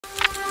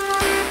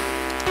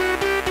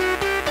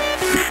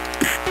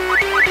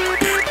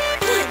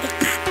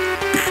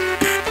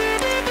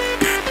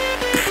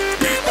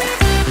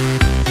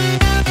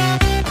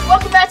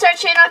our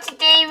channel.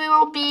 Today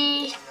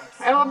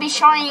I will be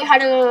showing you how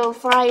to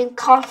find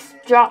cough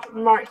drop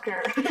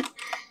marker.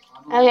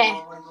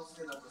 Okay.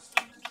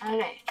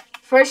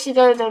 First you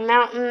go to the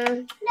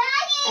mountain,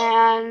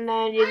 and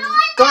then you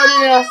go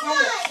to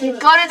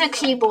the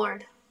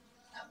keyboard.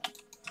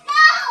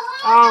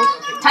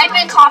 Type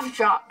in cough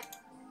drop.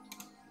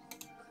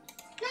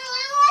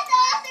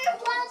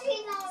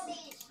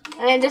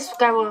 And then this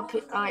guy will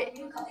appear.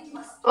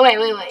 Oh wait.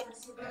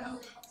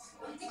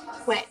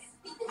 Wait.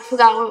 I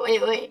forgot.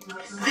 Wait. Wait.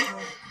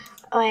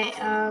 Oh,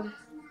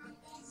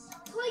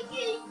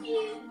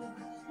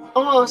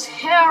 it was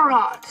Hair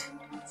Rock.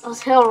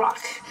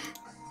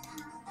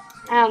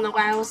 I don't know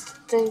why I was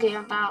thinking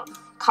about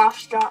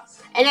cough drop.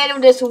 And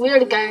then this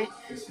weird guy.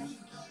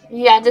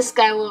 Yeah, this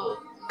guy will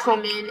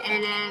come in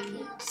and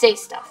then say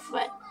stuff.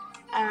 But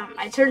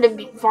I turned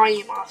the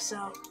volume off,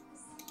 so.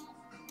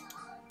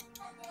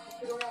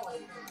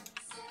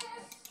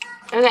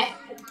 Okay,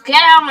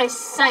 get out of my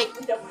sight.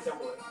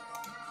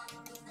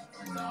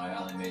 No, I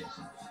only made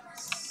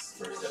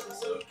first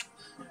episode.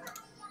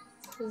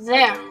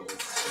 There.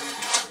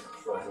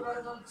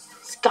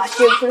 Scotch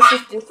tape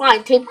persistent.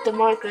 Fine, take the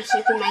marker so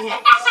you can make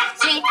it.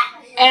 See?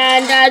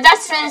 And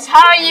that's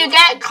how you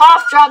get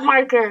cough drop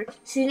marker.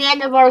 See the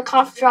end of our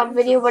cough drop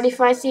video, but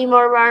if I see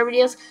more of our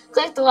videos,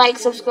 click the like,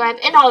 subscribe,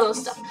 and all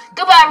those stuff.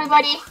 Goodbye,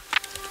 everybody.